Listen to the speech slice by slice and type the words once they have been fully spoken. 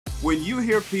When you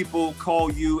hear people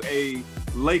call you a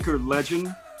Laker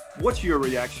legend, what's your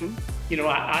reaction? You know,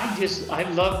 I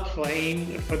love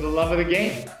playing for the love of the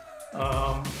game.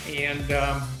 I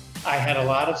had a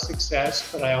lot of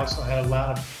success, but I also had a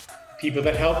lot of people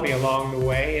that helped me along the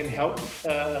way and helped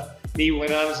me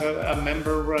when I was a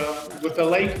member with the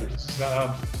Lakers.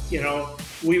 You know,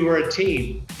 we were a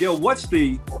team. Gail, what's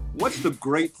the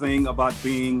great thing about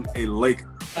being a Laker?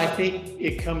 I think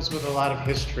it comes with a lot of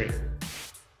history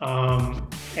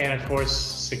and, of course,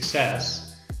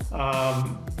 success.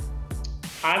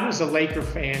 I was a Laker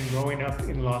fan growing up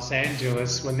in Los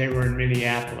Angeles when they were in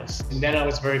Minneapolis. And then I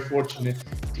was very fortunate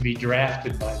to be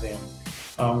drafted by them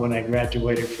when I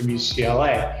graduated from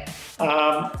UCLA.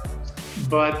 And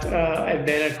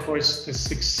then, of course, the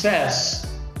success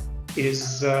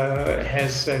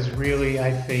has really,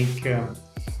 I think,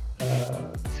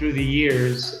 through the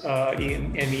years,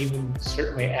 and even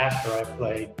certainly after I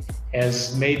played,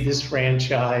 has made this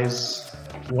franchise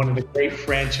one of the great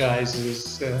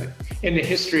franchises in the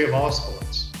history of all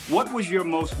sports. What was your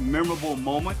most memorable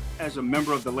moment as a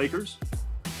member of the Lakers?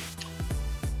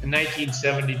 The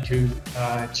 1972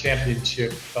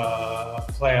 championship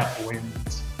playoff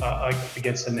wins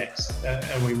against the Knicks,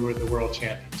 and we were the world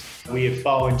champions. We had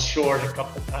fallen short a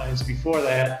couple of times before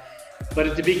that, but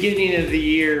at the beginning of the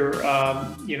year,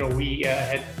 you know, we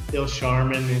had Bill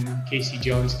Sharman and Casey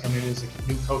Jones come in as a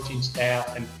new coaching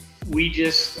staff, and we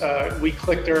just we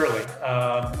clicked early,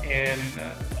 and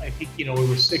I think, you know, we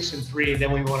were 6-3, and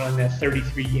then we went on that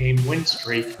 33-game win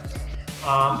streak,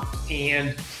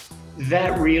 and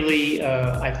that really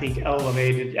I think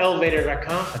elevated our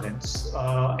confidence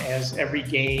as every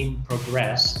game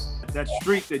progressed. That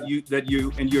streak that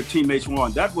you and your teammates were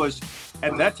on, that was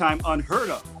at that time unheard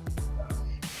of.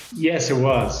 Yes, it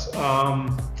was.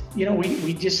 You know,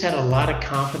 we just had a lot of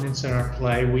confidence in our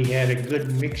play. We had a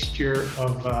good mixture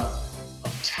of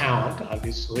talent,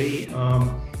 obviously,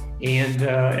 and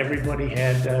everybody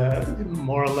had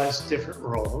more or less different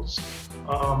roles.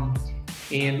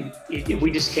 And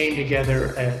we just came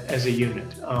together as a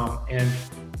unit. And,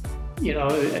 you know,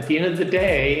 at the end of the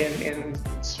day, and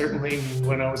certainly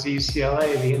when I was at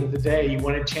UCLA, at the end of the day, you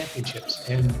wanted championships.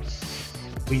 And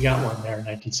we got one there in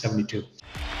 1972.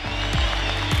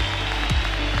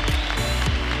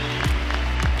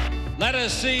 Let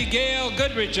us see Gail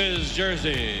Goodrich's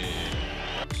jersey.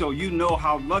 So you know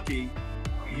how lucky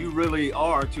you really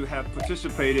are to have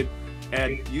participated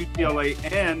at UCLA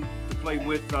and to play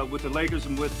with the Lakers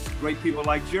and with great people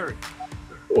like Jerry.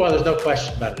 Well, there's no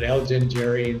question about it. Elgin,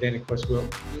 Jerry, and then of course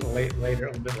Wilt a bit later,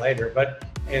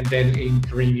 and then in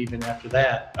Kareem even after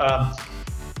that.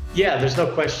 Yeah, there's no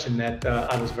question that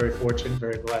I was very fortunate,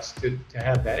 very blessed to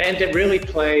have that. And to really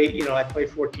play, you know, I played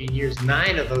 14 years.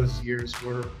 9 of those years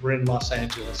were in Los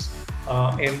Angeles.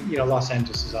 And, you know, Los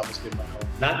Angeles has always been my home.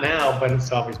 Not now, but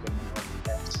it's always been my home.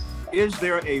 Yes. Is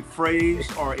there a phrase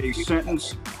or a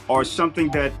sentence or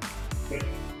something that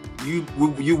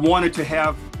you wanted to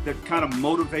have that kind of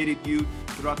motivated you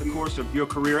throughout the course of your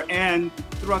career and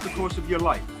throughout the course of your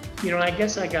life? You know, I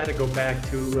guess I got to go back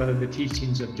to the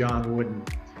teachings of John Wooden.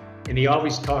 And he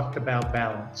always talked about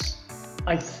balance.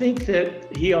 I think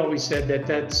that he always said that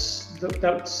that's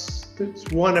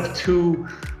one of 2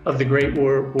 of the great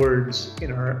words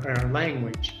in our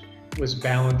language, was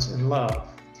balance and love.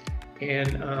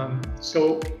 And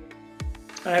so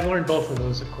I've learned both of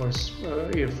those, of course,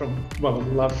 you know, from, well,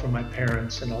 love from my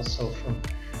parents and also from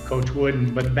Coach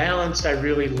Wooden. But balance I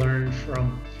really learned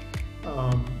from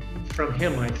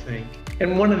him, I think.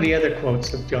 And one of the other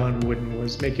quotes of John Wooden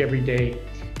was, make every day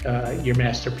your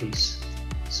masterpiece,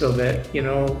 so that, you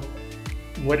know,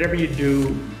 whatever you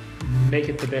do, make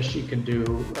it the best you can do,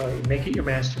 make it your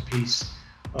masterpiece.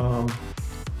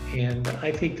 And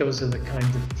I think those are the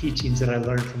kinds of teachings that I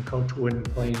learned from Coach Wooden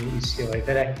playing at UCLA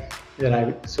that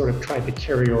I sort of tried to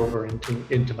carry over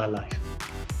into my life.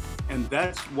 And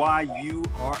that's why you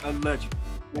are a legend.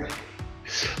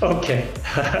 Okay.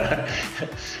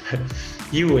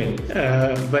 You win.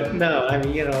 But no, I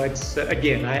mean, you know, it's,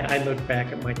 again, I look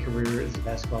back at my career as a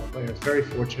basketball player. I was very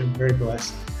fortunate, very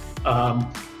blessed,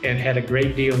 and had a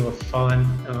great deal of fun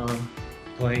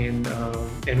playing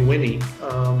and winning.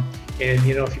 And,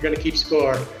 you know, if you're going to keep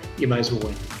score, you might as well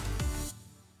win.